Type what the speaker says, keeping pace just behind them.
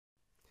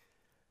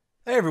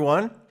Hey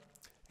everyone,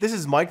 this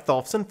is Mike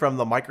Tholfsen from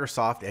the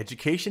Microsoft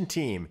Education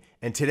team,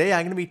 and today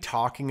I'm going to be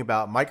talking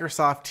about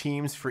Microsoft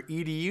Teams for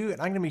EDU,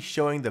 and I'm going to be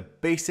showing the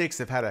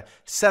basics of how to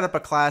set up a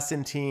class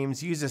in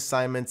Teams, use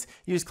assignments,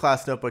 use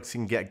class notebooks,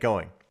 and get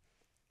going.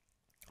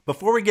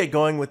 Before we get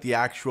going with the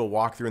actual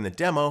walkthrough and the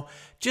demo,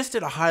 just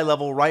at a high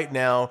level right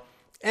now,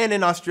 and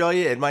in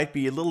Australia it might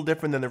be a little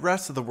different than the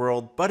rest of the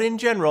world, but in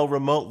general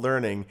remote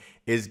learning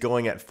is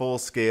going at full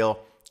scale,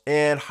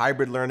 and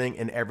hybrid learning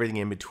and everything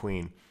in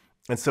between.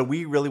 And so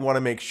we really want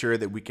to make sure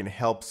that we can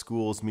help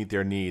schools meet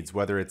their needs,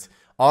 whether it's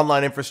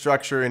online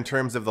infrastructure in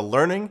terms of the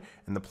learning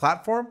and the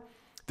platform,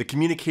 the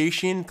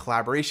communication,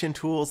 collaboration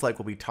tools like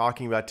we'll be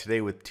talking about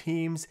today with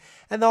Teams,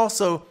 and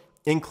also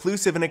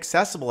inclusive and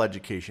accessible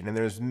education. And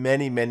there's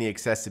many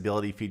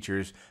accessibility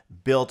features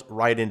built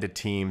right into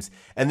Teams.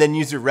 And then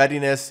user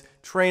readiness,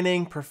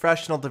 training,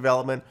 professional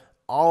development,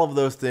 all of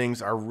those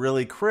things are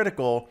really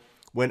critical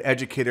when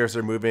educators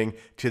are moving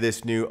to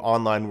this new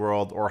online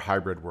world or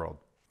hybrid world.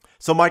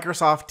 So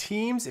Microsoft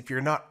Teams, if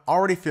you're not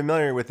already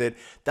familiar with it,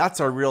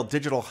 that's our real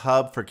digital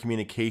hub for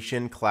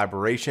communication,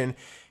 collaboration,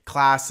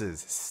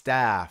 classes,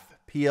 staff,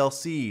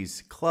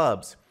 PLCs,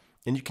 clubs,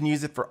 and you can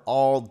use it for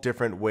all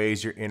different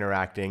ways you're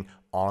interacting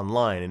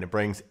online. And it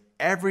brings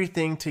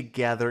everything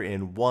together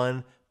in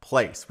one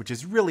place, which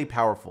is really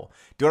powerful.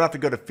 Don't have to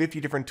go to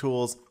 50 different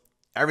tools.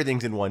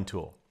 Everything's in one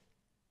tool.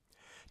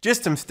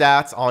 Just some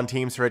stats on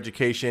Teams for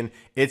Education.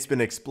 It's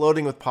been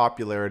exploding with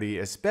popularity,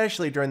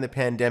 especially during the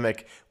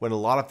pandemic when a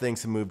lot of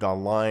things have moved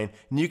online.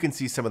 And you can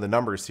see some of the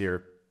numbers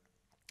here.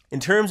 In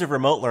terms of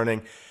remote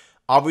learning,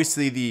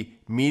 obviously the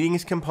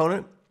meetings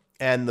component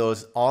and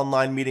those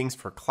online meetings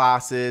for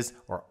classes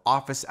or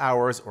office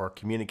hours or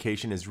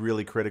communication is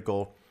really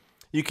critical.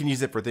 You can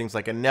use it for things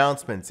like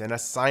announcements and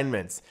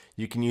assignments.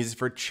 You can use it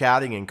for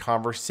chatting and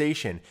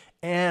conversation,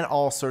 and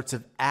all sorts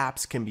of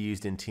apps can be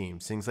used in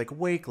Teams. Things like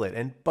Wakelet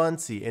and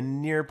Buncee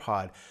and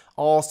Nearpod.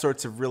 All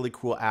sorts of really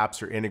cool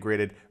apps are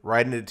integrated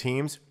right into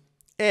Teams,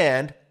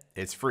 and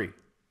it's free.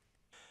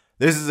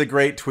 This is a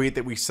great tweet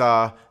that we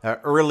saw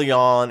early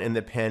on in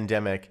the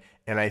pandemic,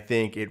 and I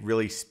think it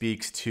really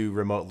speaks to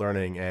remote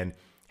learning and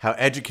how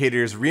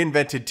educators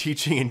reinvented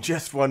teaching in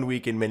just 1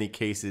 week in many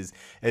cases.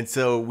 And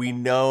so we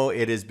know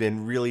it has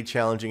been really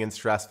challenging and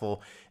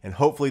stressful, and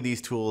hopefully these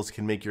tools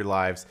can make your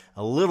lives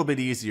a little bit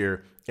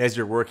easier as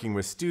you're working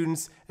with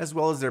students as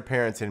well as their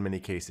parents in many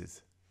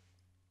cases.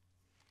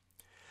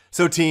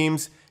 So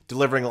Teams,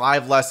 delivering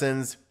live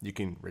lessons, you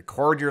can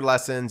record your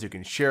lessons, you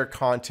can share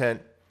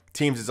content.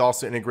 Teams is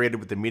also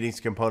integrated with the meetings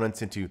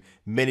components into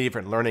many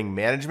different learning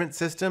management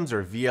systems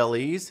or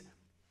VLEs.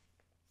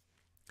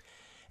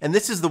 And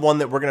this is the one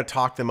that we're going to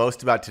talk the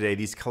most about today,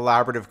 these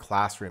collaborative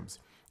classrooms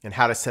and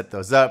how to set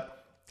those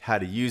up, how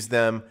to use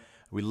them.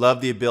 We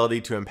love the ability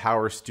to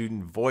empower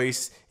student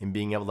voice and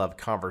being able to have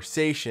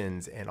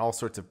conversations and all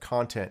sorts of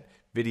content,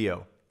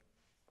 video.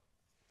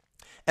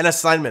 And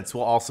assignments,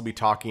 we'll also be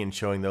talking and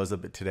showing those a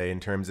bit today in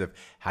terms of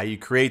how you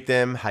create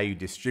them, how you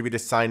distribute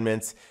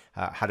assignments,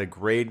 how to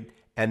grade,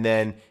 and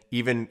then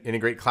even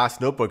integrate class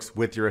notebooks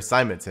with your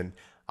assignments. And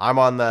I'm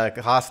on the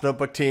class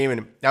notebook team,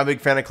 and I'm a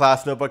big fan of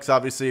class notebooks,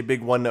 obviously a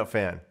big OneNote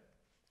fan.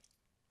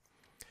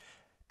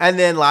 And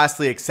then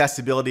lastly,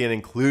 accessibility and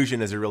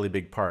inclusion is a really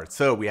big part.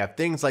 So we have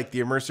things like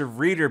the immersive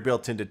reader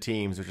built into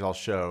Teams, which I'll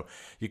show.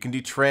 You can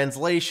do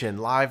translation,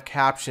 live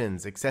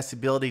captions,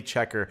 accessibility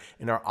checker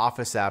in our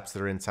Office apps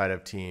that are inside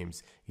of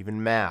Teams,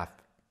 even math.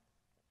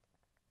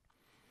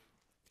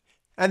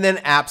 And then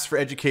apps for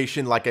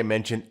education, like I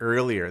mentioned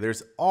earlier.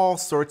 There's all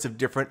sorts of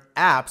different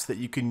apps that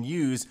you can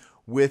use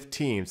with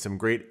Teams. Some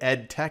great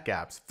ed tech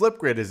apps.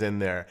 Flipgrid is in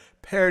there,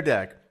 Pear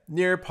Deck,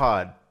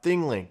 Nearpod,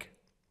 ThingLink.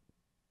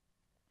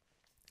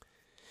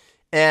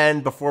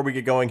 And before we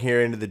get going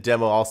here into the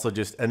demo, also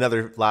just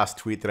another last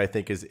tweet that I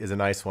think is a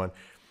nice one.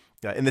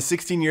 In the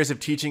 16 years of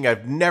teaching,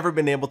 I've never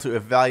been able to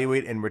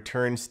evaluate and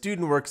return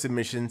student work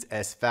submissions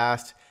as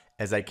fast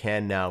as I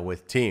can now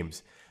with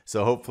Teams.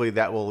 So hopefully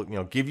that will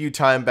give you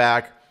time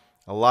back.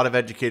 A lot of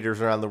educators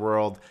around the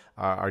world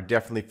are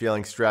definitely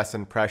feeling stress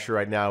and pressure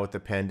right now with the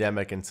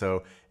pandemic. And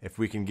so if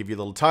we can give you a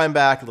little time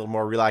back, a little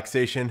more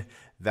relaxation,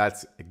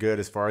 that's good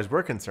as far as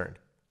we're concerned.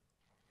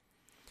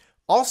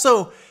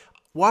 Also,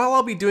 while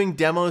I'll be doing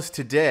demos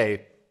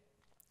today,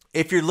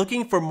 if you're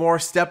looking for more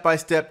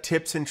step-by-step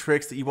tips and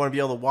tricks that you want to be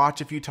able to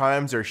watch a few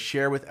times or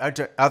share with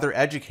other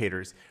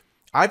educators,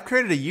 I've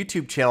created a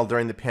YouTube channel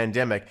during the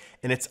pandemic,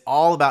 and it's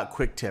all about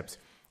quick tips.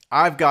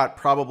 I've got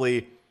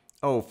probably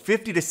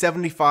 50 to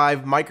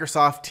 75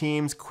 Microsoft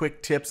Teams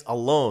quick tips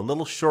alone,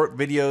 little short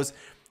videos,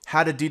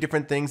 how to do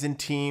different things in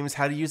Teams,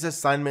 how to use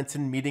assignments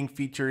and meeting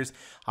features.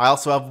 I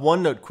also have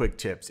OneNote quick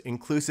tips,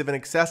 inclusive and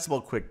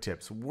accessible quick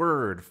tips,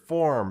 Word,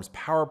 Forms,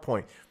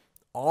 PowerPoint.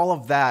 All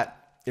of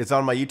that is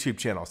on my YouTube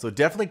channel. So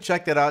definitely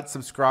check that out,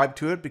 subscribe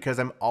to it, because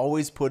I'm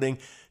always putting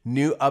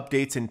new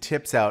updates and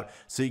tips out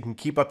so you can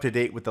keep up to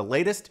date with the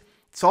latest.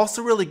 It's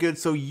also really good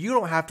so you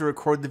don't have to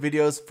record the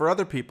videos for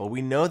other people.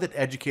 We know that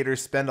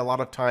educators spend a lot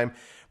of time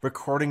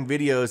recording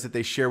videos that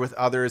they share with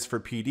others for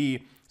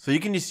PD. So you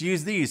can just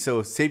use these,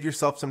 so save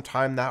yourself some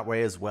time that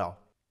way as well.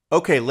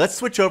 Okay, let's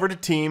switch over to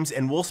Teams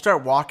and we'll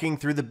start walking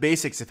through the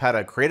basics of how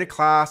to create a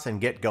class and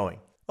get going.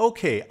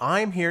 Okay,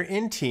 I'm here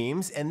in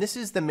Teams and this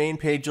is the main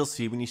page you'll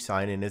see when you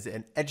sign in as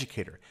an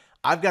educator.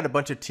 I've got a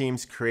bunch of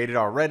teams created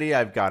already.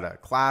 I've got a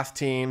class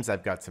teams,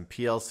 I've got some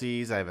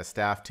PLCs, I have a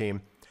staff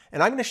team,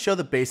 and I'm going to show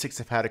the basics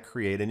of how to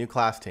create a new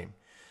class team.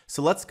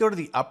 So let's go to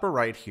the upper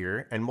right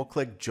here and we'll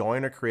click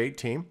Join or Create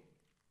Team.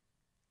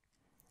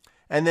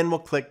 And then we'll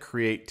click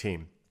Create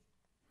Team.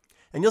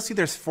 And you'll see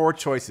there's 4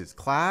 choices: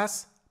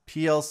 Class,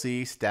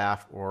 PLC,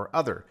 Staff, or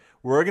Other.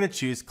 We're going to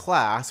choose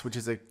Class, which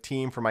is a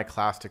team for my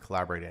class to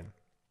collaborate in.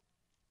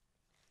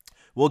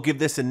 We'll give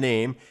this a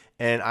name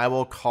and I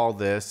will call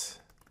this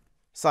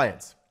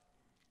Science.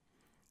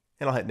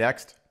 And I'll hit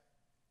Next.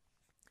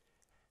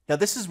 Now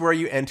this is where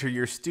you enter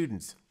your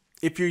students.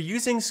 If you're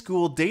using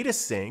School Data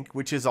Sync,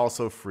 which is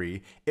also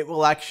free, it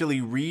will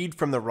actually read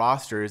from the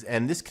rosters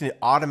and this can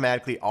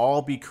automatically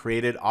all be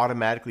created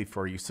automatically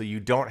for you so you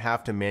don't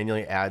have to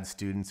manually add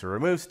students or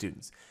remove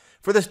students.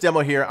 For this demo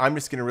here, I'm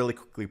just going to really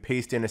quickly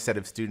paste in a set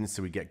of students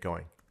so we get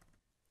going.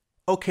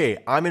 Okay,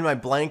 I'm in my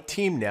blank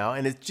team now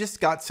and it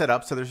just got set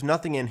up so there's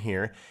nothing in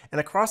here. And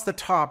across the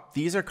top,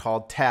 these are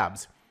called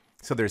tabs.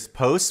 So there's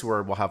Posts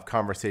where we'll have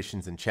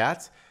conversations and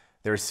chats.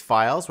 There's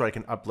Files where I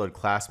can upload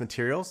class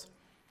materials.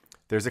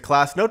 There's a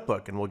class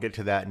notebook, and we'll get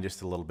to that in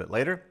just a little bit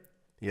later.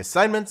 The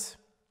assignments,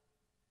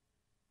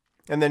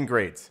 and then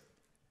grades.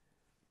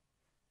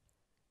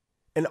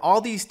 And all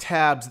these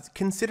tabs,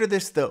 consider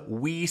this the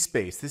we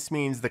space. This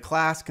means the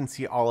class can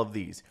see all of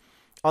these.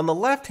 On the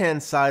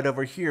left-hand side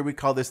over here, we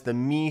call this the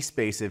me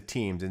space of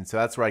teams. And so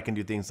that's where I can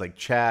do things like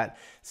chat,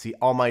 see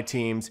all my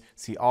teams,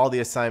 see all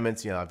the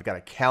assignments. You know, I've got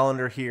a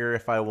calendar here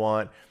if I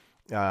want,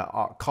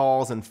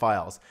 calls and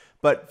files.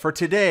 But for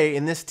today,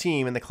 in this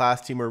team, in the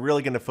class team, we're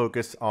really going to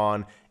focus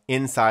on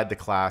inside the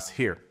class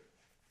here.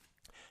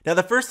 Now,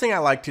 the first thing I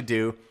like to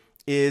do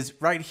is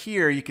right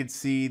here, you can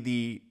see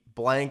the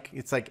blank,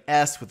 it's like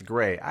S with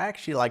gray. I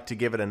actually like to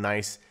give it a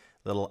nice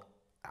little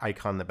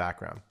icon in the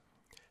background.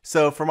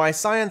 So for my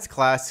science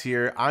class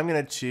here, I'm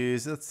going to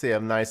choose, let's say,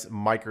 a nice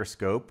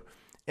microscope,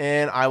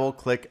 and I will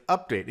click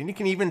Update. And you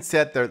can even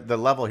set the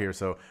level here.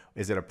 So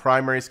is it a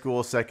primary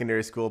school,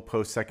 secondary school,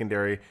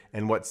 post-secondary,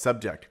 and what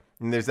subject?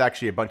 And there's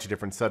actually a bunch of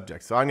different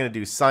subjects. So I'm going to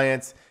do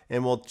science,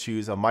 and we'll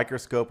choose a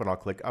microscope, and I'll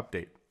click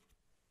Update.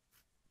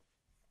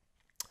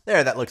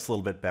 There, that looks a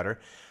little bit better.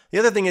 The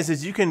other thing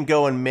is you can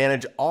go and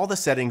manage all the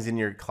settings in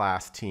your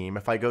class team.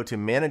 If I go to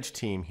Manage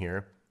Team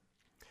here,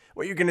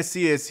 what you're going to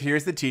see is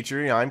here's the teacher.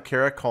 You know, I'm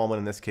Kara Coleman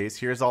in this case.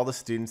 Here's all the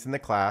students in the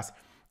class.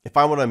 If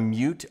I want to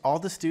mute all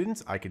the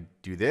students, I could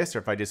do this. Or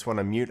if I just want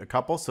to mute a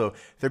couple, so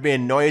if they're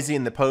being noisy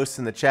in the posts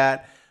in the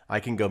chat, I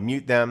can go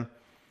mute them.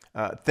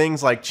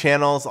 Things like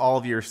channels, all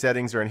of your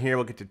settings are in here.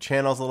 We'll get to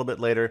channels a little bit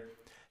later.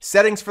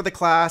 Settings for the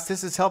class,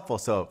 this is helpful.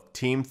 So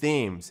team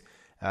themes,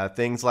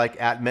 things like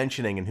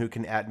 @mentioning and who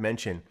can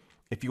 @mention.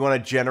 If you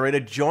want to generate a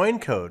join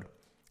code,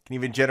 you can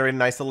even generate a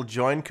nice little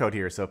join code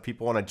here. So if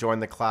people want to join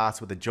the class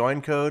with a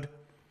join code,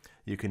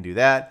 you can do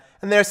that.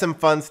 And there's some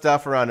fun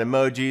stuff around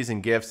emojis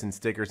and GIFs and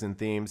stickers and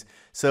themes.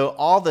 So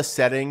all the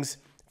settings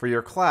for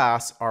your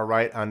class are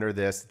right under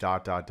this ...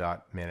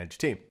 manage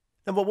team.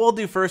 And what we'll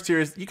do first here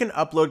is you can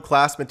upload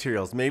class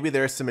materials. Maybe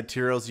there's some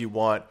materials you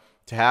want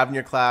to have in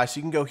your class.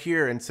 You can go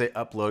here and say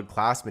upload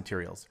class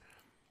materials.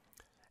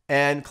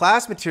 And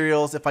class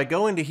materials, if I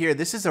go into here,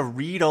 this is a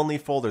read-only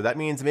folder. That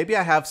means maybe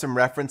I have some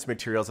reference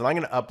materials and I'm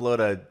going to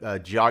upload a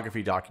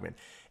geography document.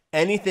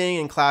 Anything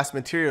in class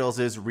materials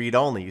is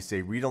read-only. You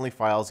say read-only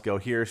files go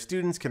here.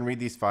 Students can read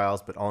these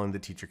files, but only the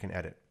teacher can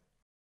edit.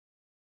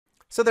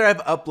 So there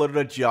I've uploaded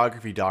a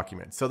geography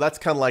document. So that's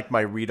kind of like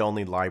my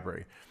read-only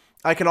library.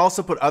 I can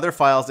also put other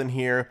files in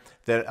here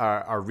that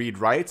are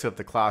read-write, so if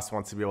the class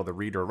wants to be able to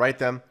read or write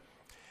them.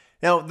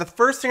 Now, the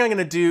first thing I'm going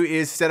to do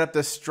is set up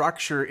the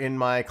structure in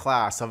my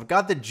class. So I've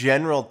got the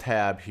General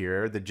tab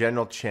here, the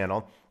General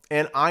channel,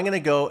 and I'm going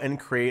to go and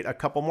create a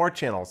couple more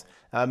channels.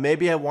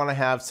 Maybe I want to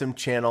have some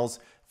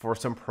channels for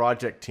some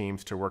project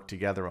teams to work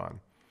together on.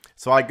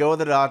 So I go with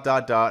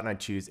the ... and I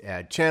choose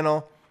Add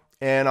Channel,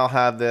 and I'll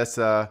have this,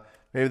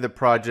 maybe the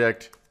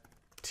project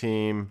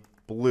team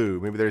blue.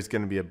 Maybe there's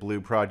going to be a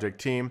blue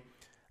project team.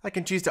 I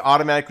can choose to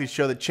automatically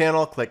show the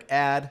channel, click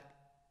Add.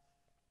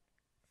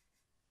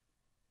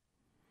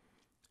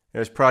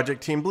 There's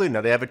Project Team Blue.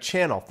 Now they have a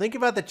channel. Think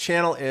about the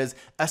channel as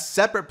a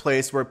separate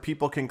place where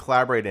people can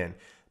collaborate in.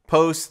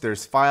 Posts,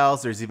 there's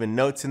files, there's even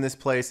notes in this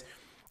place.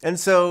 And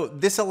so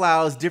this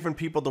allows different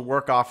people to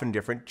work off in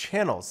different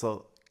channels.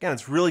 So again,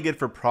 it's really good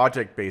for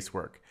project-based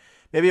work.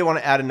 Maybe I want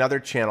to add another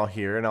channel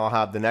here, and I'll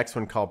have the next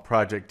one called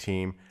Project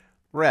Team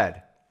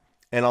Red.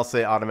 And I'll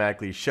say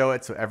automatically show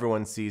it so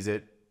everyone sees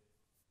it.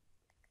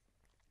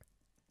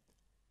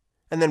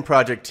 And then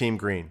Project Team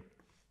Green.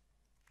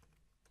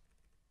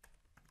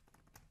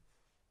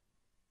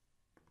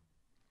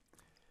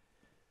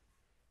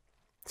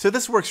 So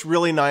this works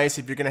really nice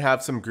if you're going to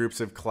have some groups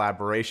of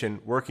collaboration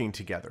working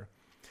together.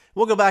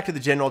 We'll go back to the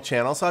general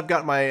channel. So I've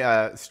got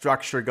my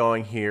structure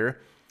going here.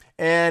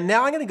 And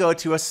now I'm going to go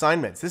to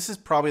assignments. This is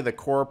probably the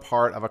core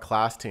part of a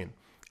class team.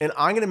 And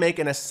I'm going to make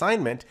an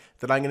assignment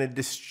that I'm going to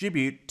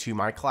distribute to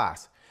my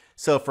class.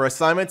 So for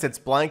assignments, it's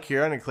blank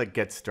here. I'm going to click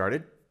Get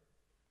Started.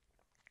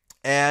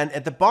 And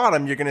at the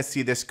bottom, you're going to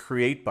see this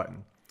Create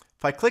button.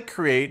 If I click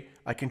Create,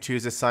 I can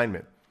choose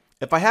Assignment.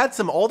 If I had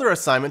some older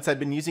assignments, I've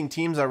been using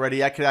Teams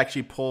already, I could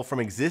actually pull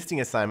from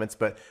existing assignments,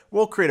 but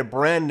we'll create a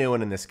brand new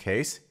one in this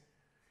case.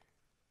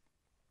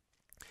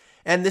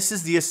 And this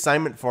is the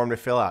assignment form to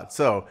fill out.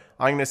 So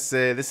I'm going to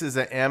say this is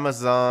an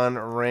Amazon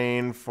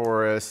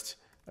rainforest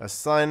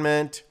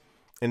assignment.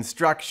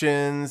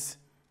 Instructions.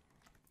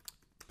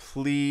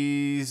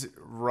 Please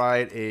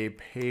write a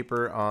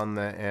paper on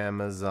the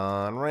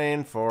Amazon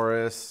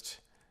rainforest.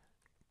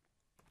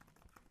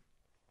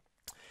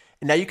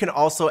 Now you can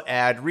also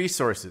add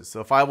resources. So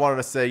if I wanted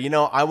to say,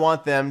 I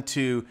want them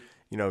to,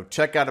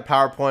 check out a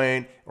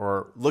PowerPoint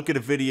or look at a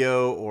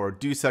video or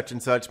do such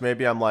and such.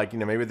 Maybe I'm like,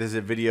 maybe there's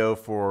a video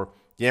for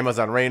the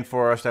Amazon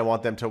rainforest I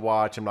want them to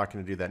watch. I'm not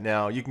going to do that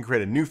now. You can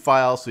create a new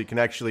file so you can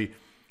actually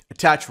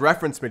attach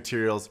reference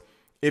materials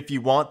if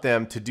you want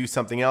them to do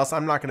something else.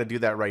 I'm not going to do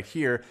that right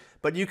here,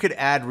 but you could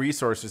add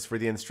resources for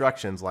the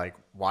instructions like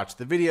watch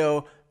the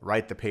video,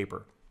 write the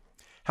paper.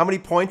 How many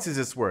points is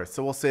this worth?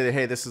 So we'll say that,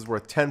 hey, this is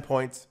worth 10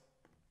 points.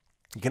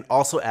 You can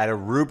also add a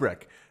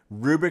rubric.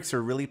 Rubrics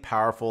are really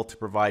powerful to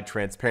provide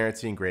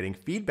transparency and grading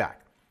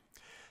feedback.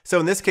 So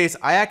in this case,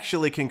 I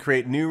actually can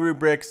create new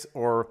rubrics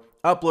or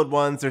upload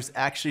ones. There's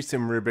actually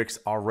some rubrics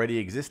already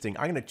existing.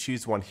 I'm going to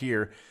choose one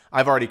here.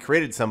 I've already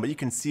created some, but you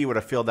can see what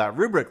a filled out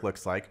rubric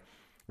looks like.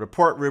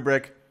 Report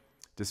rubric,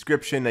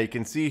 description. Now you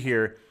can see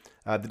here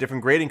the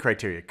different grading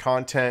criteria.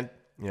 Content,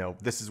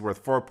 this is worth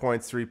 4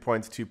 points, 3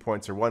 points, 2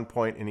 points, or 1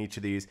 point in each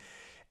of these.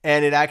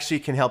 And it actually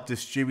can help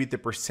distribute the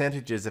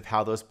percentages of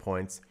how those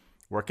points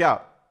work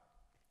out.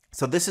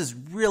 So this is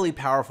really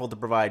powerful to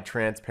provide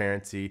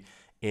transparency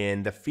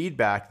in the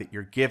feedback that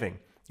you're giving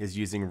is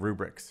using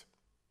rubrics.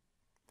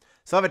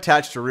 So I've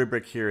attached a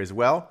rubric here as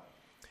well.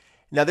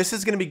 Now this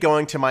is going to be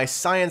going to my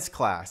science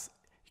class.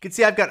 You can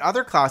see I've got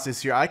other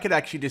classes here. I could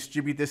actually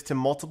distribute this to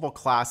multiple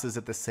classes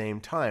at the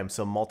same time.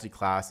 So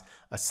multi-class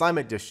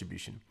assignment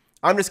distribution.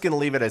 I'm just going to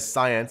leave it as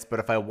science, but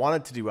if I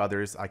wanted to do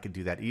others, I could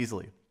do that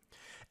easily.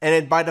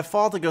 And by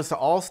default, it goes to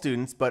all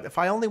students. But if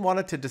I only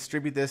wanted to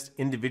distribute this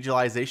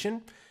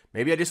individualization,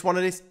 maybe I just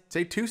wanted to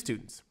say 2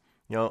 students,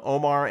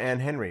 Omar and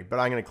Henry. But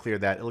I'm going to clear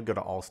that. It'll go to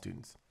all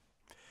students.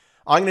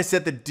 I'm going to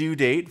set the due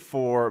date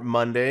for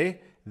Monday.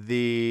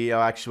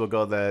 We'll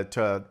go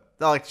to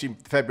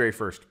February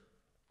 1st.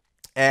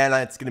 And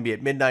it's going to be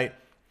at midnight.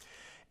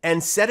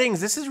 And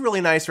settings, this is really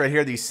nice right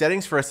here. These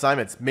settings for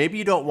assignments. Maybe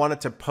you don't want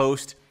it to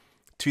post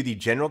to the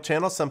general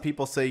channel. Some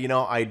people say,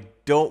 I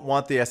don't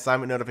want the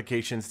assignment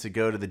notifications to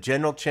go to the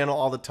general channel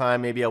all the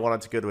time. Maybe I want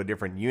it to go to a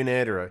different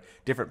unit or a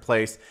different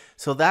place.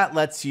 So that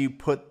lets you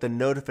put the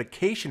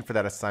notification for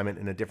that assignment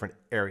in a different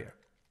area.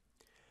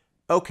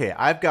 Okay,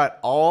 I've got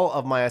all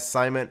of my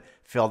assignment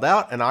filled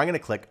out and I'm going to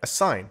click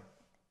Assign.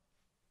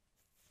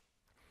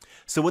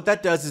 So what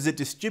that does is it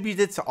distributes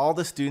it to all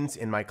the students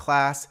in my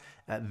class.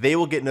 They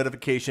will get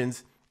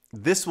notifications.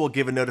 This will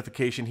give a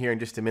notification here in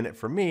just a minute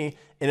for me,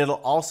 and it'll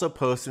also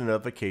post a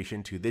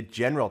notification to the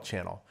general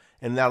channel,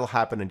 and that'll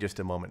happen in just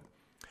a moment.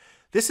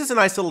 This is a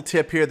nice little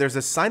tip here. There's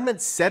assignment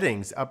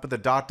settings up at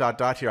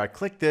the ... here. I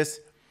click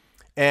this,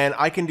 and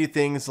I can do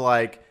things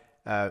like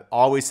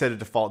always set a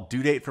default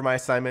due date for my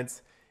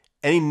assignments.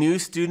 Any new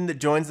student that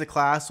joins the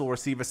class will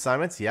receive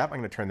assignments. Yep, I'm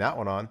going to turn that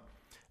one on.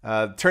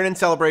 Turn-in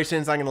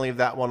celebrations, I'm going to leave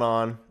that one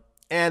on.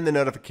 And the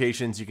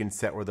notifications, you can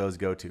set where those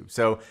go to.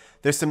 So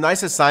there's some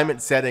nice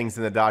assignment settings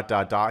in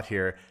the ...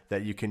 here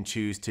that you can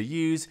choose to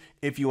use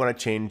if you want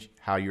to change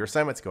how your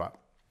assignments go out.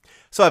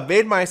 So I've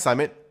made my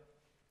assignment.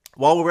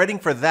 While we're waiting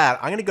for that,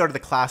 I'm going to go to the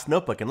class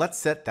notebook and let's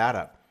set that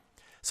up.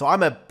 So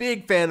I'm a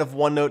big fan of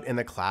OneNote in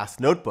the class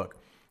notebook.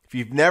 If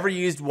you've never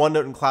used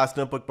OneNote in class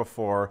notebook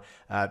before,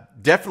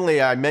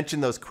 definitely I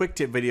mentioned those quick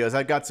tip videos.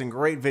 I've got some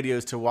great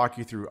videos to walk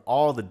you through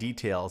all the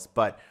details,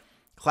 but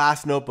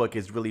class notebook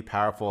is really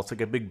powerful. It's like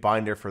a big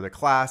binder for the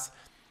class.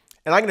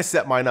 And I'm going to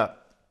set mine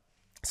up.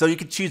 So you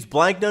can choose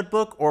blank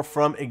notebook or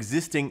from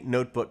existing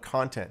notebook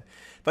content.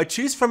 If I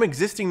choose from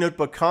existing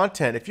notebook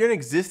content, if you're an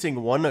existing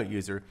OneNote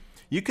user,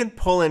 you can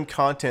pull in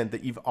content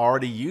that you've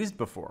already used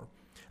before.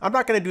 I'm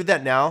not going to do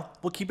that now.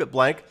 We'll keep it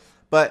blank.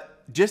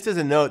 But just as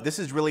a note, this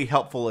is really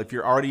helpful. If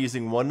you're already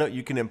using OneNote,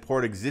 you can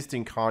import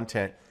existing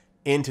content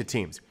into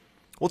Teams.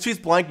 We'll choose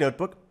blank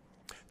notebook.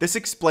 This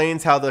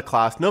explains how the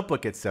class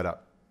notebook gets set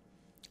up.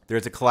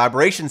 There's a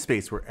collaboration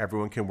space where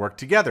everyone can work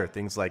together.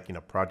 Things like,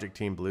 project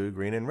team blue,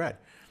 green, and red.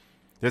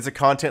 There's a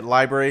content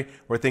library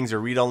where things are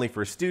read-only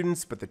for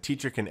students, but the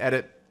teacher can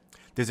edit.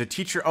 There's a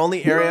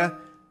teacher-only area.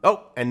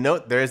 Oh, and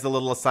note, there's the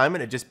little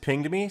assignment. It just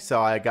pinged me,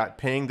 so I got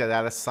pinged that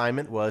that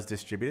assignment was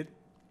distributed.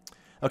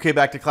 Okay,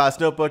 back to class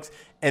notebooks,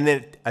 and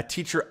then a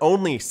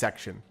teacher-only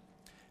section.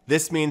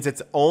 This means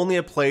it's only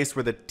a place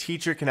where the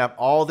teacher can have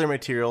all their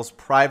materials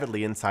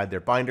privately inside their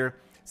binder,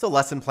 so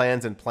lesson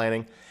plans and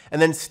planning. And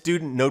then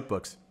student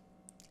notebooks.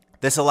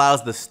 This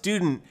allows the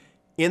student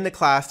in the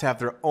class to have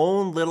their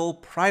own little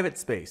private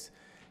space.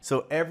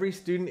 So every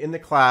student in the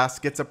class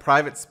gets a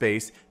private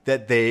space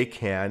that they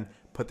can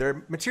put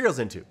their materials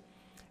into.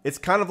 It's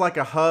kind of like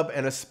a hub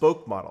and a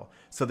spoke model.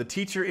 So the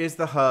teacher is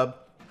the hub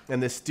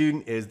and the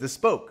student is the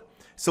spoke.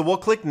 So we'll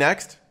click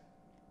next.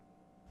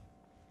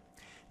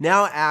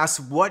 Now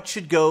ask what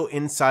should go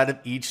inside of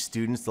each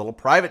student's little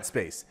private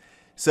space.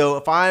 So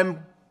if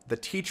I'm the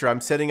teacher,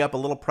 I'm setting up a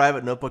little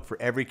private notebook for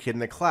every kid in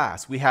the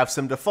class. We have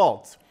some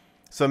defaults.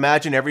 So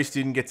imagine every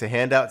student gets a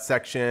handout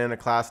section, a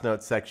class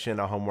notes section,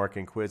 a homework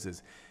and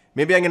quizzes.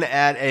 Maybe I'm going to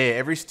add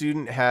every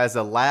student has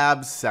a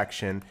labs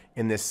section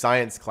in this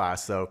science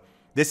class. So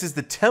this is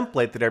the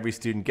template that every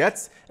student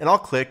gets, and I'll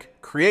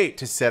click create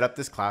to set up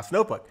this class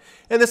notebook.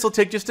 And this will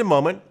take just a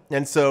moment.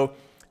 And so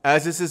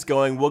as this is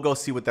going, we'll go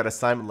see what that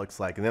assignment looks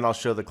like, and then I'll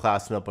show the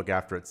class notebook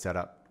after it's set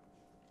up.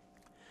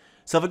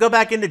 So if I go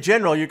back into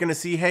general, you're going to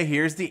see, hey,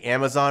 here's the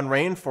Amazon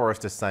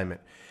rainforest assignment.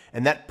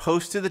 And that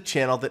posts to the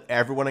channel that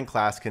everyone in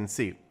class can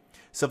see.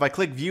 So if I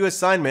click view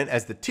assignment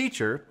as the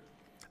teacher,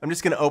 I'm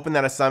just going to open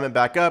that assignment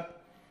back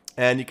up.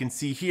 And you can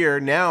see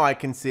here, now I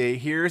can say,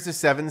 here's the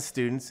 7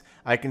 students.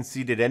 I can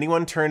see, did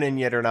anyone turn in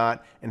yet or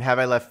not? And have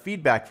I left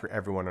feedback for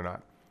everyone or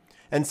not?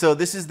 And so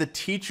this is the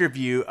teacher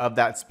view of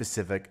that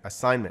specific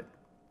assignment.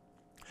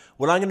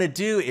 What I'm going to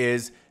do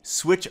is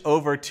switch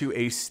over to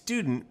a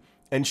student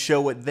and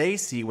show what they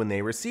see when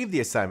they receive the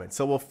assignment.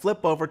 So we'll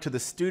flip over to the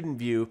student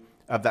view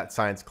of that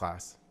science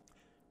class.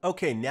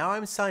 Okay, now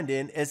I'm signed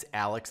in as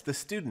Alex the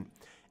student.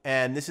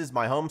 And this is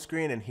my home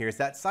screen, and here's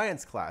that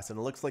science class. And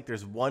it looks like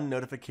there's one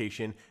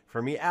notification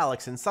for me,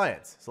 Alex, in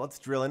science. So let's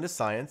drill into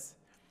science.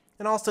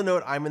 And also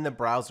note I'm in the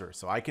browser,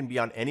 so I can be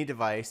on any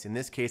device. In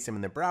this case, I'm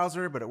in the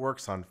browser, but it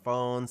works on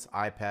phones,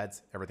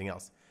 iPads, everything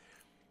else.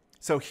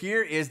 So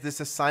here is this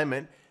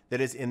assignment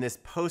that is in this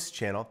post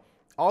channel.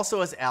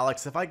 Also as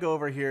Alex, if I go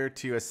over here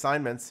to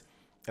assignments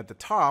at the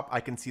top,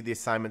 I can see the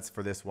assignments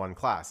for this one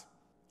class.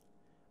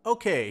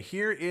 Okay,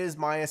 here is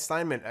my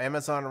assignment,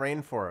 Amazon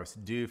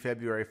Rainforest, due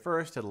February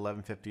 1st at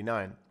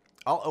 11:59.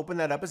 I'll open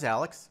that up as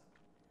Alex.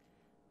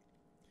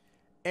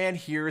 And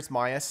here's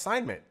my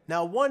assignment.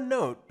 Now, one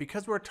note,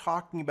 because we're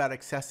talking about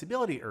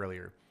accessibility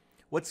earlier,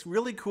 what's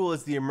really cool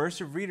is the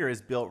immersive reader is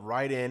built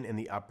right in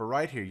the upper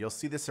right here. You'll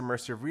see this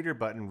immersive reader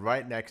button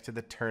right next to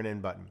the turn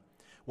in button.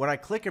 When I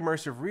click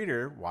immersive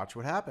reader, watch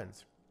what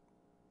happens.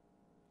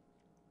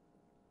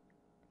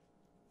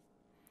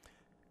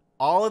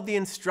 All of the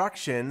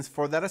instructions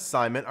for that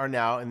assignment are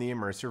now in the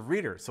immersive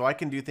reader. So I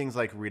can do things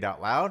like read out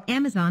loud.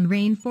 Amazon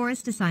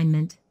Rainforest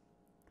assignment.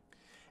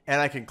 And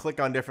I can click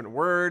on different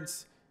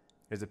words.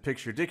 There's a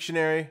picture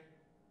dictionary.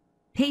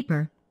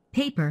 Paper.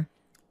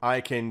 I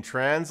can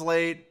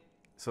translate.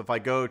 So if I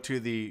go to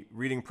the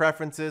reading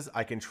preferences,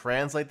 I can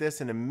translate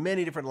this into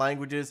many different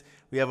languages.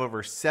 We have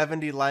over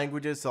 70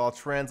 languages. So I'll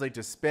translate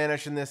to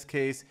Spanish in this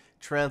case,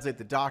 translate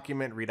the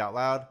document, read out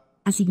loud.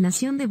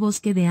 Asignación de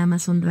bosque de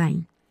Amazon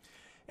Rain.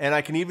 And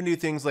I can even do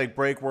things like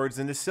break words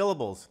into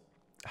syllables,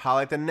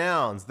 highlight the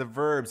nouns, the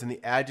verbs, and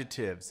the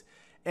adjectives.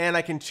 And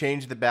I can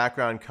change the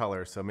background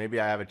color. So maybe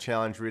I have a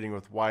challenge reading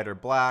with white or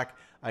black.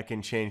 I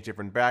can change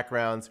different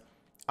backgrounds.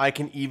 I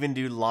can even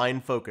do line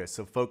focus.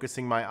 So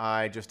focusing my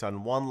eye just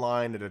on one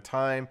line at a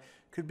time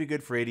could be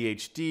good for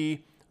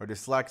ADHD or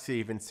dyslexia,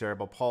 even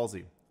cerebral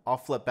palsy. I'll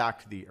flip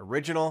back to the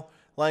original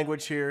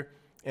language here,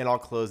 and I'll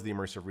close the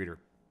immersive reader.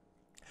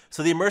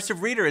 So the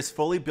immersive reader is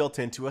fully built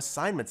into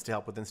assignments to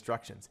help with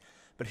instructions.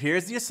 But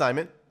here's the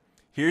assignment.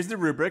 Here's the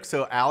rubric.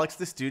 So Alex,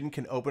 the student,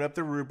 can open up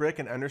the rubric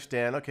and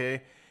understand,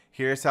 okay,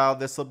 here's how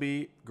this will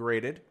be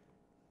graded.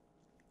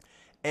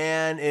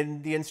 And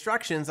in the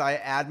instructions, I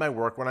add my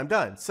work when I'm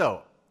done.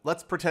 So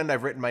let's pretend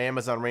I've written my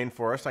Amazon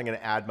Rainforest. I'm going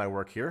to add my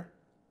work here.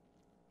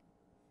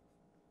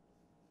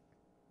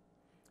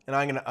 And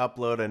I'm going to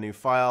upload a new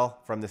file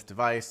from this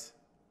device.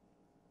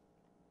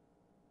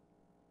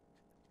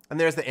 And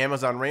there's the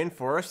Amazon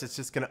Rainforest. It's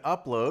just going to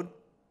upload.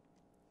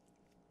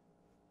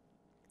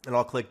 And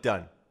I'll click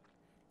done.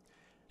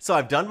 So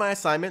I've done my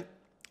assignment.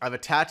 I've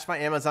attached my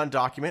Amazon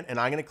document, and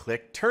I'm going to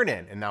click turn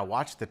in. And now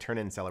watch the turn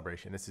in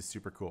celebration. This is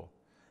super cool.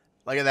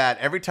 Look at that.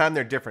 Every time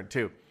they're different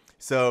too.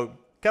 So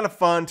kind of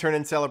fun turn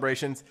in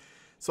celebrations.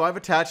 So I've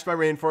attached my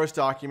Rainforest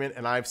document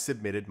and I've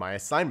submitted my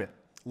assignment.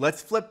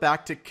 Let's flip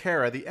back to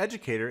Kara, the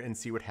educator, and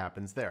see what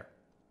happens there.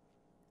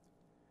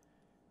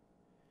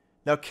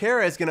 Now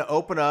Kara is going to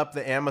open up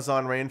the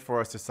Amazon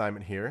Rainforest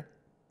assignment here.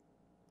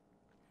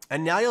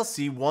 And now you'll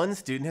see one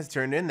student has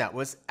turned in. That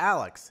was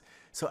Alex.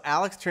 So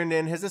Alex turned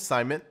in his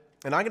assignment,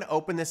 and I'm going to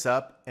open this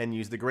up and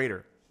use the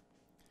grader.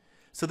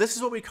 So this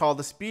is what we call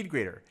the speed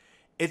grader.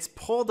 It's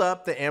pulled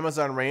up the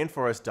Amazon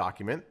Rainforest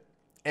document,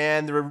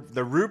 and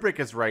the rubric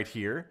is right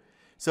here.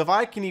 So if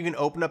I can even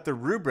open up the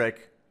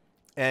rubric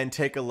and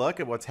take a look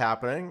at what's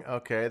happening.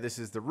 Okay, this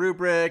is the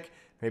rubric.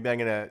 Maybe I'm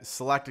going to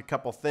select a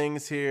couple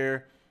things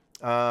here.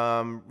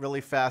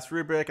 Really fast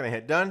rubric, and I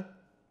hit done.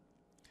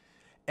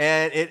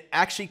 And it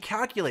actually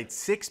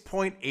calculates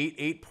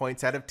 6.88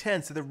 points out of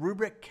 10. So the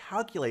rubric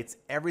calculates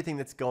everything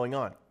that's going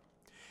on.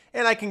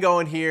 And I can go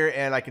in here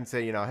and I can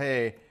say,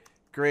 hey,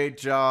 Great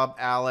job,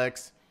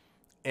 Alex.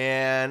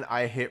 And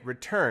I hit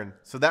return.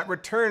 So that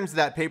returns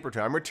that paper to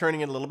me. I'm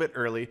returning it a little bit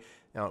early.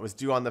 Now it was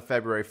due on the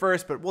February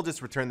 1st, but we'll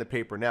just return the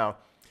paper now.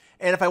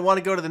 And if I want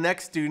to go to the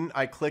next student,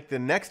 I click the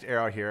next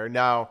arrow here.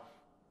 Now,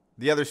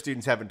 the other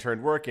students haven't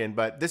turned work in,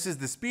 but this is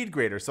the speed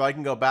grader. So I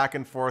can go back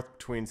and forth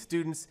between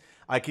students.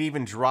 I can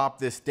even drop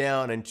this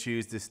down and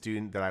choose the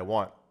student that I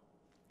want.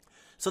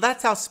 So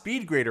that's how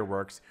speed grader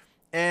works.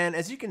 And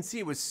as you can see,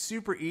 it was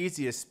super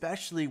easy,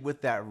 especially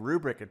with that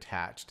rubric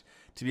attached,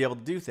 to be able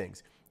to do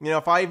things. You know,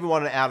 if I even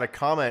want to add a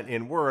comment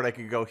in Word, I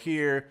could go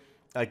here,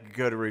 I could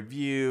go to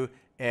review,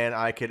 and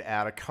I could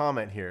add a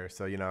comment here.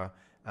 So, you know,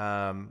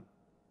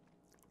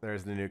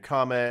 there's the new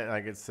comment.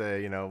 I could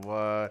say, you know,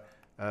 what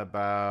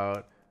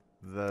about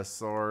the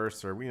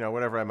source, or, you know,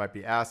 whatever I might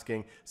be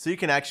asking. So you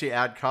can actually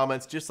add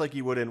comments just like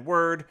you would in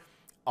Word.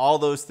 All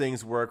those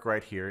things work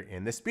right here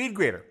in the speed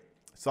grader.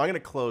 So I'm going to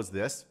close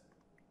this.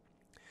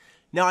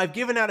 Now I've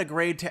given out a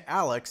grade to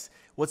Alex.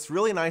 What's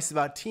really nice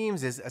about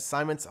Teams is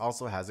Assignments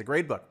also has a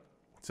grade book.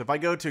 So if I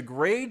go to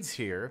grades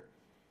here,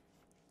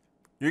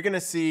 you're going to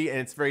see, and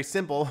it's very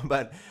simple,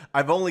 but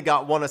I've only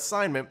got one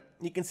assignment.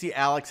 You can see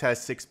Alex has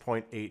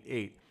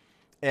 6.88.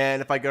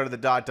 And if I go to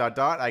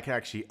the ... I can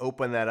actually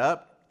open that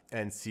up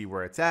and see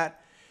where it's at.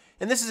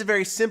 And this is a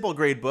very simple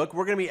grade book.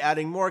 We're going to be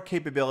adding more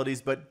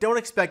capabilities, but don't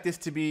expect this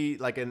to be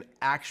like an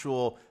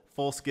actual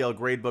full-scale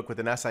grade book with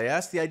an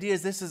SIS. The idea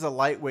is this is a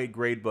lightweight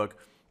grade book,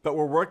 but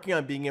we're working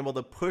on being able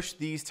to push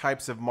these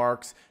types of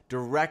marks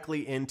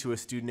directly into a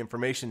student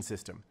information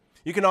system.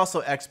 You can also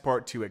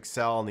export to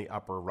Excel in the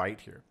upper right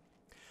here.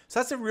 So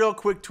that's a real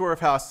quick tour of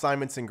how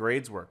assignments and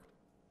grades work.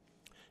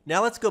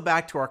 Now let's go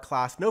back to our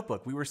class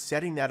notebook. We were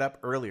setting that up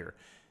earlier.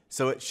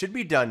 So it should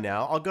be done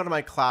now. I'll go to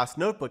my class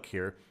notebook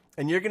here,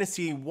 and you're going to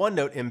see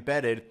OneNote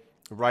embedded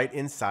right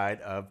inside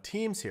of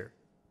Teams here.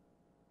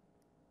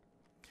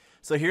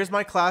 So here's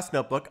my class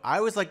notebook. I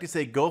always like to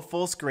say go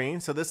full screen.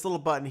 So this little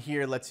button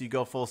here lets you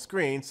go full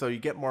screen so you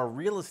get more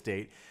real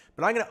estate.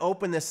 But I'm going to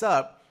open this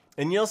up,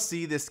 and you'll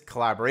see this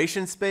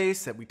collaboration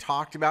space that we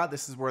talked about.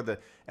 This is where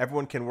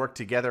everyone can work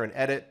together and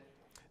edit.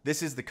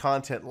 This is the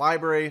content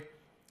library.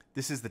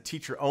 This is the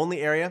teacher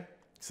only area.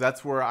 So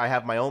that's where I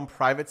have my own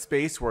private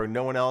space where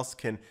no one else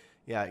can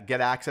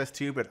get access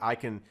to, but I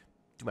can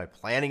do my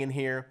planning in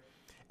here.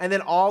 And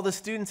then all the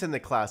students in the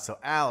class. So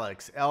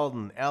Alex,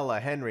 Eldon, Ella,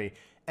 Henry.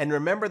 And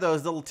remember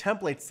those little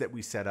templates that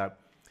we set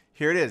up.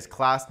 Here it is: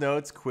 class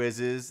notes,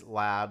 quizzes,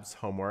 labs,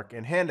 homework,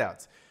 and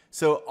handouts.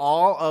 So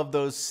all of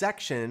those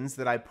sections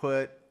that I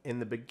put in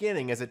the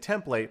beginning as a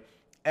template,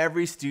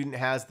 every student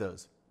has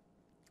those.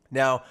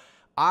 Now,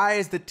 I,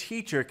 as the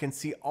teacher, can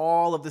see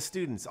all of the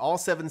students, all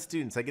 7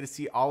 students. I get to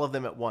see all of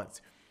them at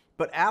once.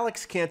 But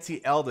Alex can't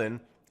see Eldon,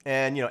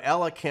 and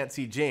Ella can't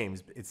see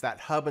James. It's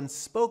that hub and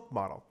spoke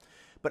model.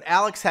 But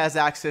Alex has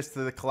access to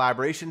the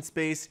collaboration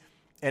space,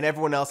 and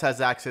everyone else has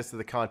access to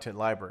the content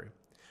library.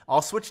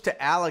 I'll switch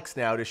to Alex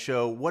now to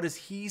show what does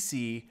he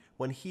see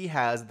when he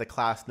has the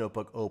class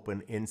notebook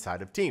open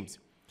inside of Teams.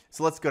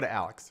 So let's go to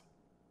Alex.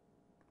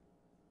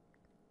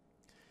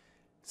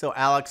 So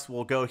Alex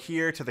will go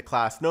here to the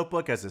class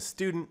notebook as a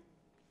student,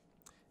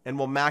 and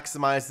we'll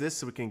maximize this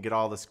so we can get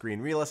all the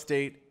screen real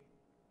estate.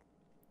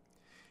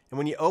 And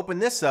when you open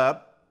this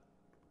up,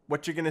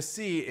 what you're going to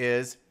see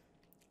is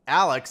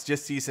Alex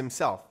just sees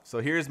himself.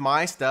 So here's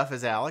my stuff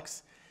as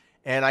Alex,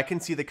 and I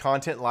can see the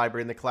content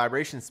library in the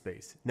collaboration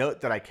space.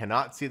 Note that I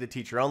cannot see the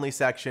teacher only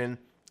section.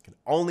 I can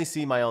only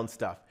see my own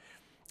stuff.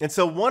 And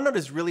so OneNote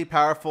is really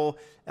powerful,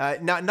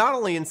 not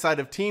only inside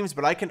of Teams,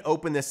 but I can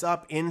open this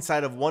up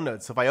inside of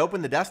OneNote. So if I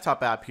open the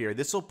desktop app here,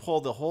 this will pull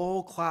the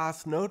whole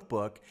class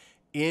notebook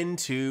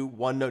into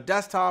OneNote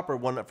Desktop or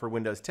OneNote for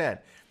Windows 10.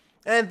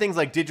 And things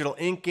like digital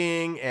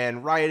inking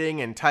and writing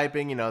and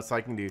typing, so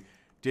I can do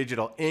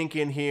digital ink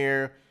in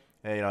here.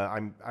 And,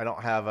 I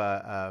don't have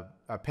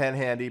a pen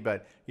handy,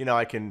 but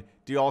I can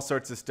do all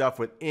sorts of stuff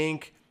with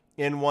ink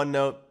in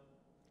OneNote.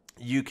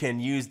 You can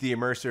use the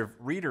immersive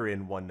reader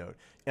in OneNote.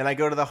 And I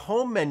go to the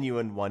home menu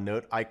in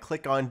OneNote. I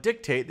click on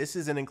dictate. This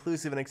is an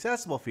inclusive and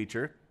accessible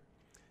feature.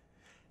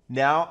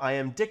 Now I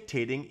am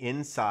dictating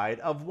inside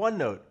of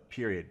OneNote,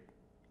 period.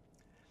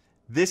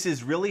 This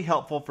is really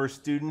helpful for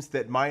students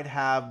that might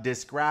have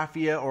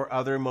dysgraphia or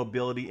other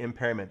mobility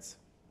impairments,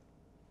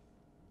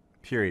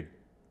 period.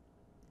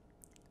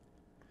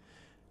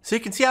 So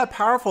you can see how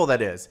powerful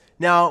that is.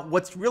 Now,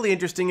 what's really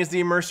interesting is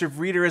the immersive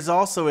reader is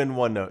also in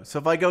OneNote. So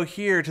if I go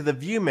here to the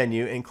view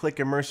menu and click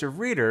immersive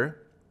reader,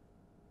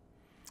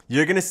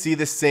 you're going to see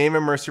the same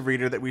immersive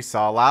reader that we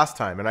saw last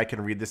time, and I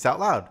can read this out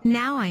loud.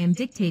 Now I am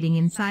dictating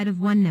inside of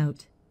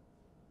OneNote.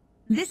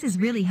 This is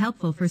really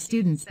helpful for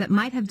students that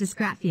might have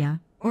dysgraphia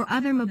or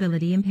other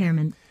mobility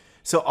impairment.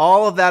 So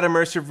all of that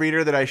immersive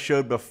reader that I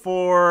showed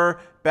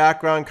before,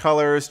 background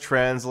colors,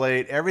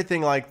 translate,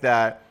 everything like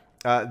that,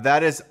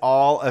 that is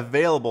all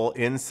available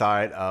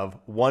inside of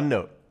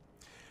OneNote.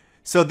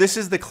 So this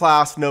is the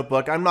class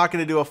notebook. I'm not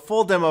going to do a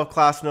full demo of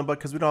class notebook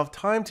because we don't have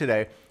time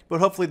today, but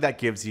hopefully that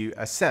gives you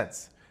a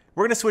sense.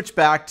 We're going to switch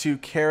back to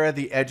Kara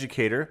the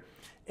educator,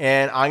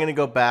 and I'm going to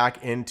go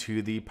back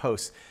into the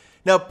posts.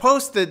 Now,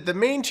 Post, the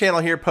main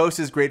channel here, Post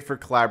is great for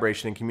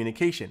collaboration and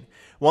communication.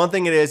 One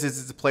thing it is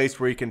it's a place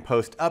where you can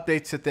post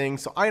updates to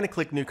things. So I'm going to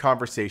click New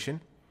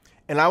Conversation,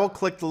 and I will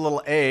click the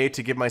little A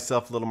to give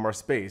myself a little more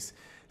space.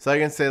 So I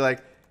can say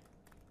like,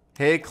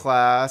 hey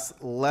class,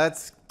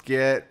 let's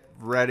get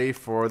ready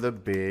for the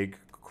big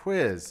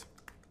quiz.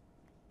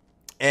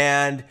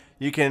 And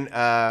you can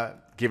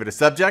give it a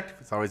subject.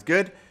 It's always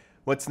good.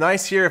 What's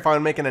nice here, if I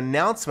want to make an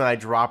announcement, I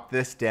drop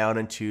this down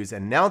and choose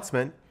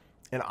Announcement.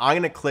 And I'm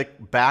going to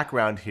click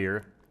Background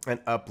here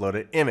and upload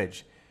an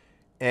image.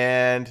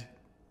 And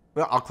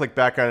well, I'll click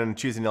Background and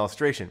choose an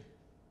illustration.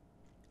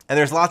 And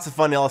there's lots of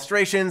fun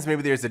illustrations.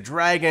 Maybe there's a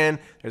dragon.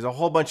 There's a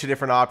whole bunch of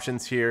different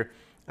options here.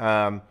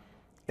 And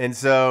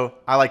so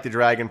I like the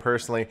dragon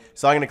personally.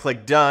 So I'm going to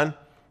click Done.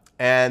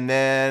 And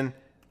then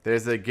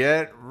there's a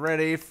Get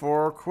Ready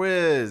for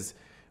Quiz.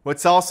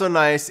 What's also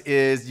nice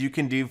is you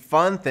can do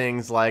fun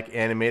things like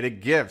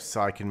animated GIFs.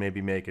 So I can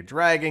maybe make a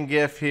dragon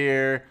GIF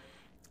here,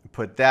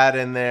 put that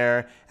in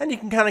there, and you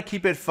can kind of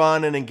keep it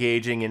fun and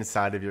engaging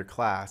inside of your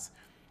class.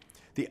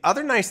 The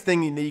other nice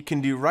thing that you can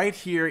do right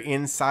here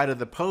inside of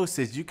the post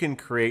is you can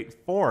create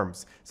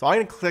forms. So I'm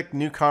going to click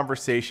New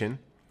Conversation,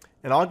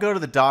 and I'll go to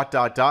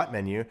the ...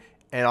 menu,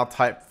 and I'll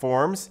type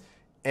Forms,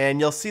 and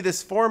you'll see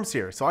this Forms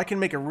here. So I can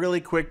make a really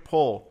quick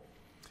poll.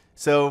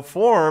 So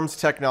Forms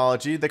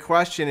technology, the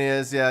question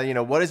is,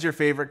 what is your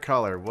favorite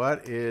color?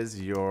 What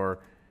is your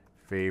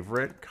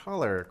favorite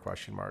color? ?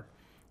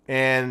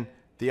 And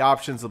the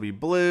options will be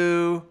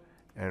blue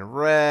and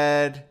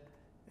red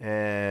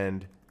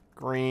and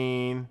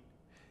green.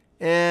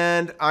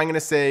 And I'm going to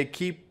say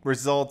keep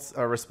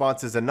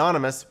responses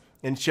anonymous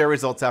and share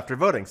results after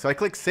voting. So I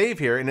click Save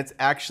here, and it's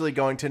actually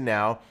going to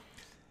now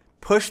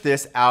push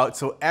this out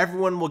so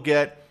everyone will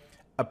get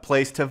a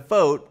place to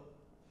vote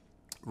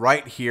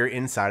right here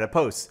inside of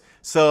posts.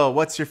 So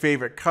what's your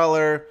favorite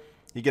color?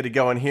 You get to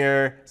go in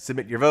here,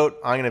 submit your vote.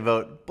 I'm going to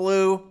vote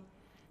blue,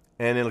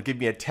 and it'll give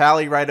me a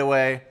tally right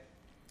away.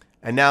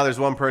 And now there's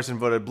one person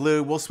voted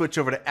blue. We'll switch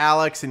over to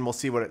Alex, and we'll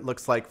see what it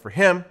looks like for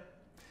him.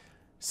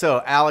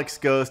 So Alex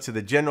goes to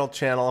the general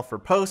channel for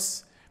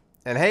posts.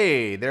 And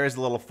hey, there's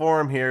a little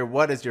form here.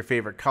 What is your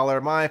favorite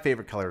color? My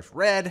favorite color is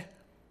red.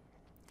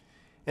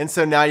 And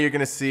so now you're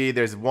going to see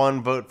there's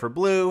one vote for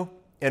blue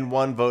and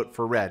one vote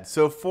for red.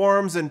 So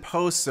forms and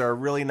posts are a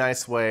really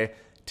nice way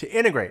to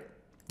integrate.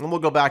 And we'll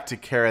go back to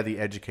Kara, the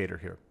educator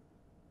here.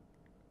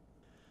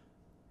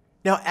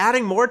 Now,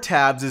 adding more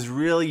tabs is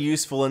really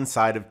useful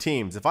inside of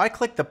Teams. If I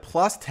click the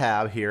plus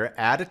tab here,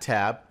 add a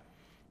tab,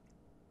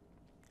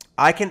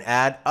 I can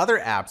add other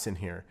apps in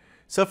here.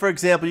 So for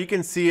example, you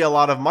can see a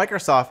lot of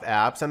Microsoft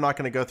apps. I'm not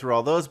going to go through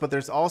all those, but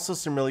there's also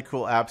some really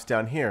cool apps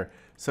down here.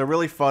 So a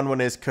really fun one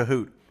is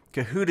Kahoot.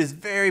 Kahoot is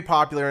very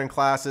popular in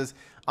classes.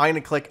 I'm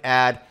going to click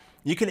Add.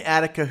 You can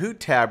add a Kahoot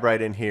tab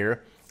right in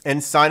here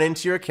and sign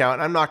into your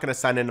account. I'm not going to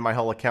sign into my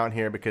whole account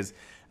here because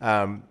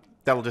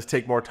that'll just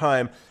take more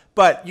time.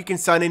 But you can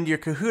sign into your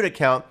Kahoot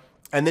account,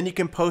 and then you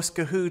can post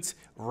Kahoots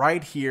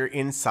right here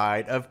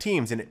inside of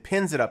Teams, and it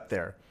pins it up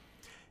there.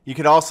 You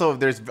could also,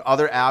 there's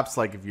other apps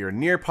like if you're a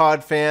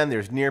Nearpod fan,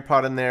 there's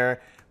Nearpod in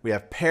there. We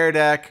have Pear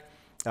Deck,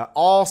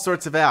 all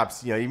sorts of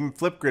apps. Even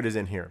Flipgrid is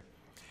in here.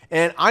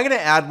 And I'm going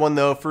to add one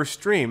though for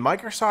Stream.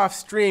 Microsoft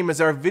Stream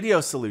is our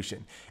video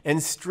solution,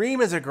 and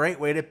Stream is a great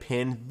way to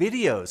pin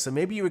videos. So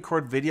maybe you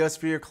record videos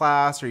for your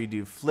class or you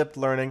do flipped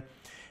learning.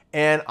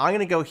 And I'm going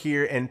to go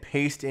here and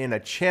paste in a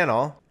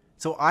channel.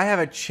 So I have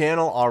a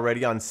channel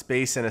already on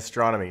space and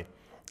astronomy.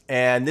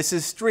 And this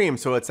is Stream,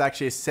 so it's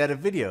actually a set of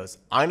videos.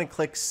 I'm going to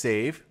click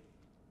Save.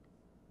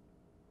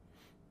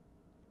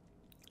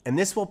 And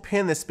this will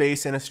pin the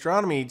Space and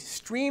Astronomy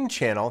Stream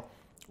channel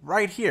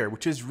right here,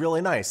 which is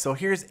really nice. So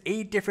here's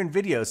 8 different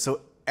videos.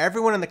 So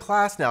everyone in the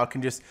class now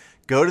can just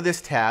go to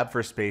this tab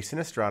for Space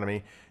and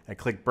Astronomy and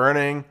click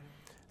Burning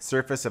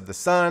Surface of the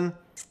Sun,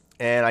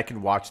 and I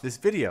can watch this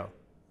video.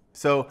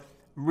 So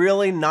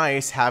really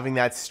nice having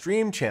that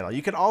Stream channel.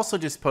 You could also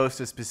just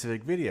post a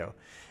specific video.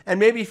 And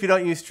maybe if you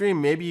don't use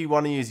Stream, maybe you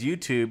want to use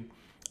YouTube,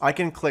 I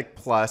can click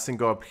plus and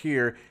go up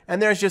here,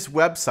 and there's just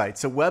website.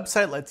 So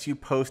website lets you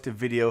post a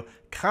video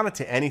kind of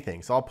to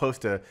anything. So I'll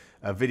post a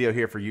video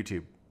here for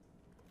YouTube.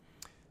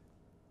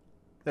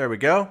 There we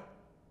go.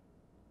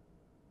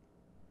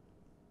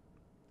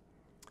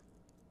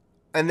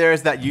 And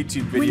there's that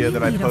YouTube video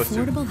that I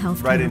posted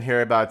right in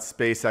here about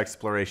space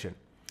exploration.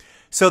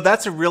 So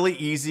that's a really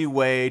easy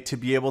way to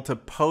be able to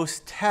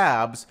post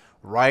tabs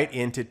right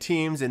into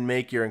Teams and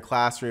make your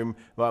classroom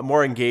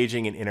more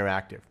engaging and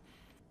interactive.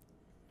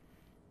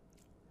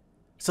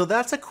 So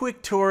that's a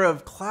quick tour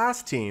of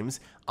class Teams.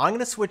 I'm going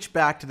to switch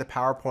back to the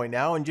PowerPoint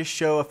now and just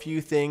show a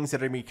few things that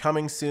are going to be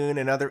coming soon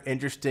and other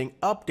interesting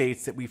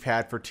updates that we've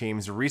had for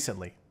Teams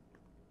recently.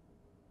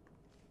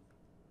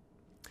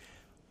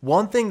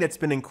 One thing that's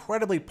been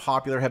incredibly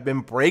popular have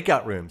been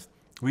breakout rooms.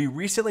 We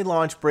recently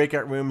launched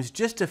breakout rooms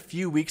just a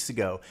few weeks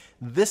ago.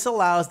 This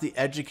allows the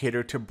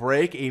educator to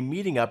break a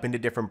meeting up into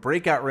different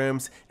breakout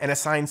rooms and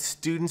assign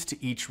students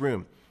to each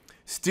room.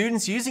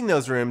 Students using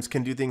those rooms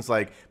can do things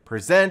like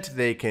present,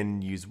 they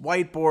can use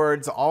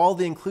whiteboards, all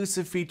the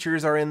inclusive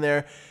features are in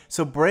there.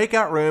 So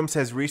Breakout Rooms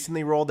has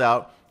recently rolled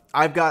out.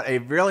 I've got a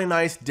really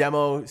nice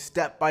demo,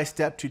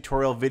 step-by-step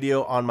tutorial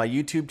video on my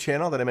YouTube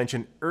channel that I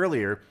mentioned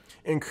earlier.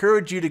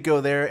 Encourage you to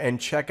go there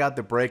and check out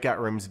the Breakout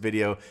Rooms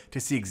video to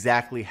see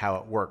exactly how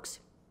it works.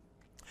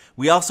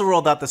 We also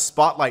rolled out the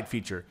Spotlight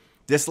feature.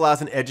 This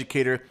allows an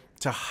educator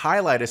to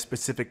highlight a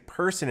specific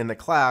person in the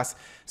class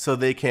so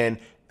they can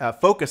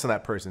focus on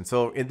that person.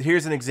 So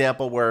here's an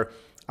example where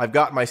I've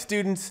got my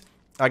students.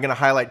 I'm going to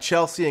highlight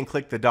Chelsea and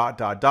click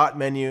the ...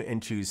 menu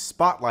and choose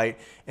Spotlight,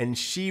 and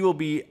she will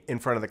be in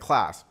front of the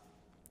class.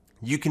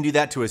 You can do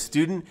that to a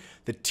student.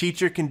 The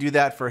teacher can do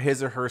that for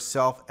his or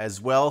herself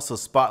as well. So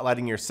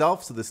spotlighting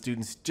yourself so the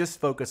students just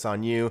focus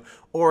on you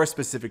or a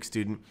specific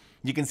student.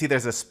 You can see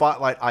there's a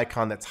spotlight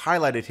icon that's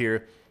highlighted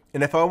here.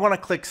 And if I want to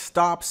click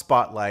Stop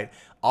Spotlight,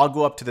 I'll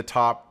go up to the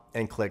top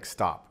and click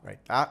Stop, right?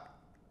 That.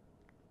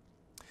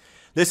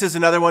 This is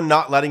another one,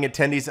 not letting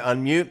attendees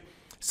unmute.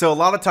 So a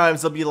lot of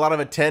times there'll be a lot of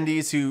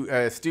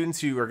attendees students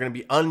who are going to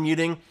be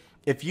unmuting.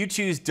 If you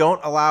choose Don't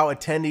Allow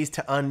Attendees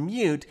to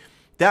Unmute,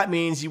 that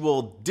means you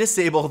will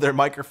disable their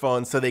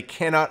microphone so they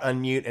cannot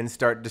unmute and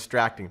start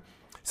distracting.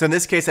 So in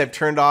this case, I've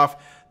turned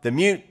off the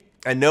mute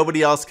and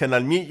nobody else can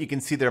unmute. You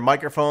can see their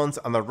microphones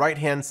on the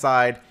right-hand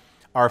side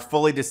are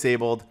fully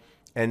disabled.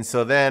 And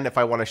so then if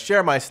I want to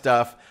share my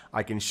stuff,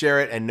 I can share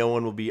it and no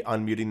one will be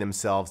unmuting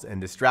themselves and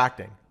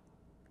distracting.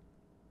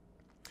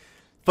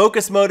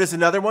 Focus mode is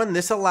another one.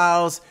 This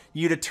allows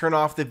you to turn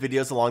off the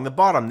videos along the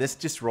bottom. This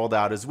just rolled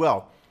out as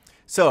well.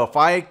 So if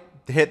I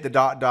hit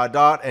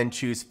the ... and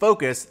choose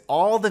focus,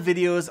 all the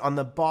videos on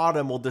the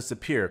bottom will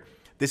disappear.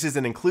 This is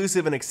an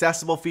inclusive and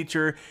accessible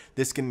feature.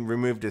 This can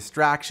remove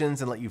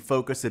distractions and let you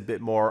focus a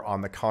bit more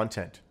on the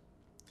content.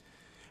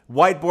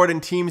 Whiteboard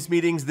and Teams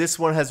meetings, this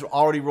one has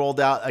already rolled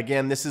out.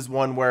 Again, this is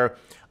one where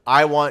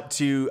I want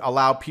to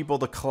allow people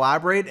to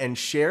collaborate and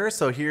share.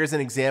 So here's an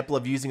example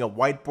of using a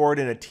whiteboard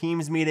in a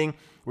Teams meeting.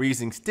 We're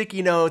using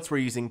sticky notes, we're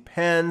using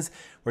pens,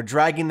 we're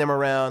dragging them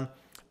around.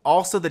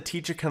 Also, the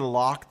teacher can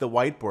lock the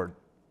whiteboard.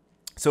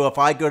 So if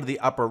I go to the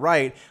upper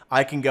right,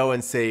 I can go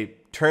and say,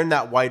 turn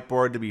that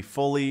whiteboard to be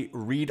fully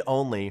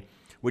read-only,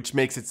 which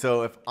makes it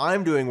so if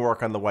I'm doing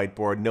work on the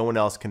whiteboard, no one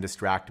else can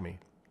distract me.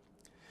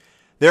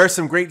 There are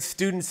some great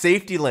student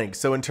safety links.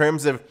 So in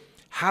terms of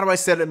how do I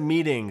set up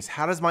meetings?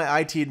 How does my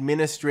IT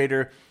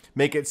administrator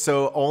make it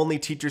so only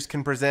teachers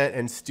can present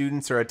and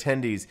students are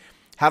attendees?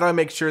 How do I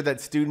make sure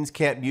that students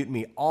can't mute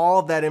me? All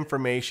of that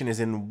information is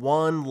in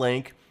one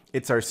link.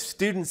 It's our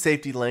student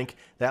safety link.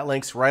 That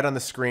link's right on the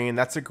screen.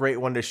 That's a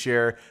great one to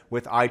share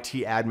with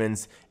IT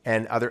admins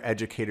and other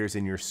educators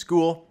in your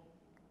school.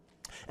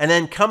 And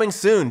then coming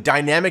soon,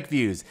 dynamic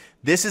views.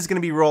 This is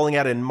going to be rolling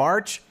out in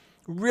March.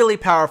 Really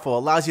powerful.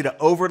 Allows you to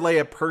overlay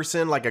a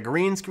person like a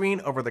green screen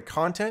over the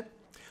content.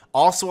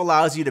 Also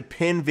allows you to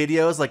pin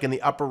videos like in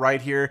the upper right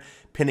here,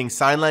 pinning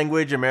sign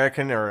language,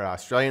 American or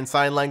Australian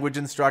Sign Language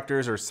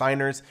instructors or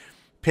signers,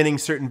 pinning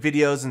certain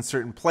videos in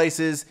certain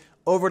places,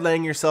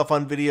 overlaying yourself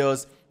on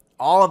videos.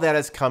 All of that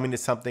is coming to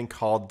something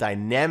called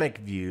dynamic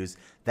views.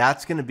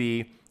 That's going to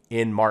be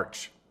in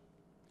March.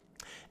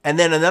 And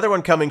then another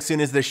one coming soon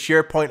is the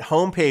SharePoint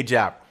homepage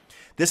app.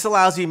 This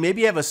allows you,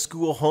 maybe you have a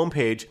school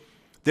homepage.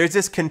 There's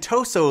this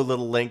Contoso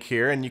little link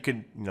here, and you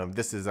can,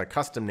 this is a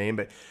custom name,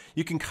 but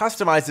you can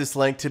customize this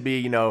link to be,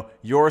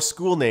 your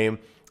school name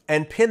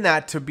and pin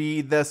that to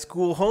be the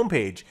school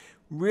homepage.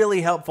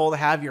 Really helpful to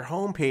have your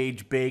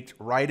homepage baked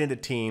right into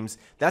Teams.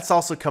 That's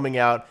also coming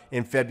out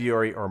in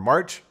February or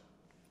March.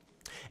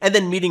 And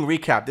then meeting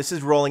recap. This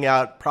is rolling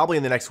out probably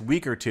in the next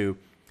week or two.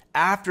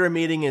 After a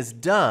meeting is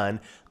done,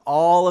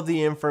 all of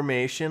the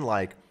information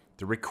like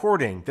the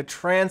recording, the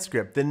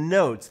transcript, the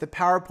notes, the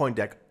PowerPoint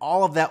deck,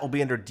 all of that will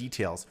be under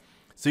details.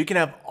 So you can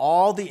have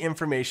all the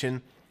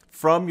information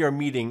from your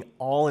meeting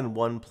all in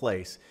one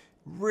place.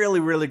 Really,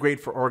 really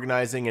great for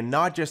organizing and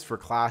not just for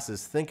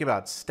classes. Think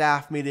about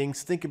staff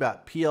meetings, think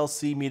about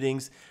PLC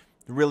meetings.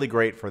 Really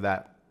great for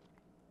that.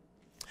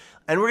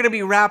 And we're going to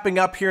be wrapping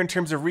up here in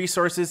terms of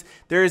resources.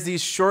 There's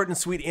these short and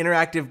sweet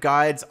interactive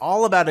guides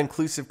all about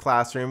inclusive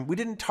classroom. We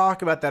didn't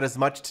talk about that as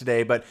much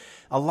today, but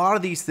a lot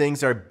of these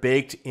things are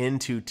baked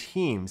into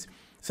Teams.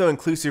 So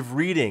inclusive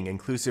reading,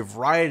 inclusive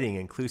writing,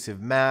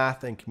 inclusive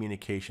math and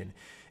communication.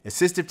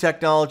 Assistive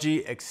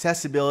technology,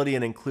 accessibility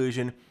and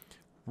inclusion,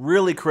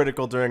 really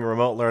critical during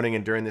remote learning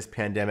and during this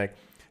pandemic.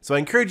 So I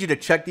encourage you to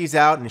check these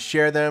out and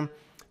share them.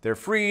 They're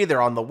free,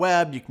 they're on the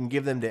web. You can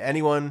give them to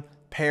anyone,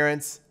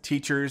 parents,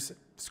 teachers,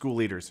 school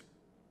leaders.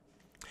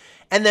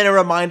 And then a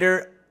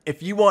reminder,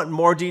 if you want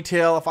more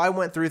detail, if I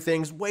went through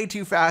things way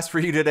too fast for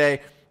you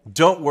today,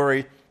 don't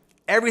worry.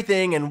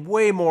 Everything and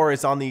way more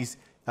is on these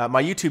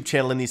my YouTube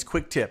channel in these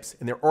quick tips,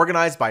 and they're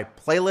organized by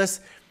playlists.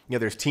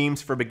 There's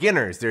Teams for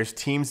beginners, there's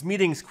Teams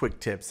meetings quick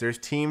tips, there's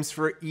Teams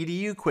for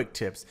EDU quick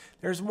tips,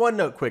 there's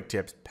OneNote quick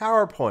tips,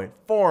 PowerPoint,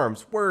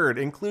 forms, Word,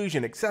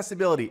 inclusion,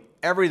 accessibility,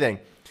 everything.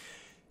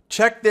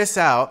 Check this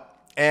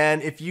out,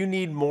 and if you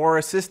need more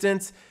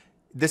assistance,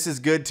 this is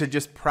good to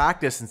just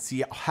practice and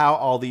see how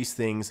all these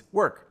things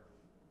work.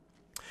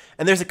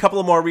 And there's a couple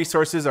of more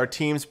resources, our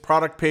team's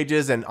product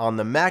pages, and on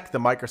the Mac, the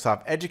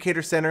Microsoft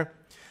Educator Center.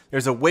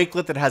 There's a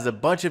Wakelet that has a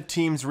bunch of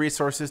Teams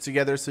resources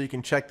together, so you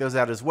can check those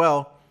out as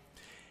well.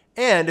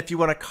 And if you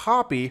want a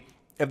copy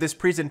of this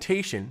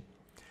presentation,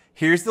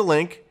 here's the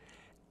link,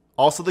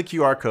 also the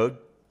QR code.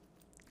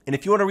 And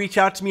if you want to reach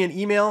out to me in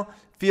email,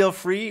 feel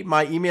free.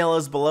 My email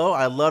is below.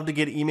 I love to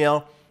get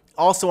email.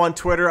 Also on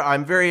Twitter,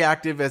 I'm very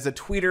active as a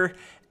tweeter,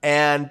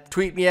 and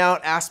tweet me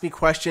out, ask me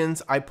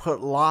questions. I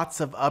put lots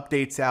of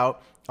updates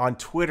out on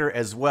Twitter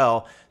as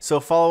well. So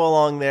follow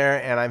along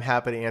there, and I'm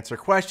happy to answer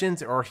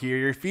questions or hear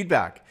your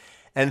feedback.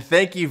 And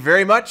thank you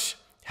very much.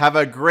 Have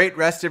a great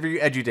rest of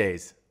your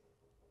EduDays.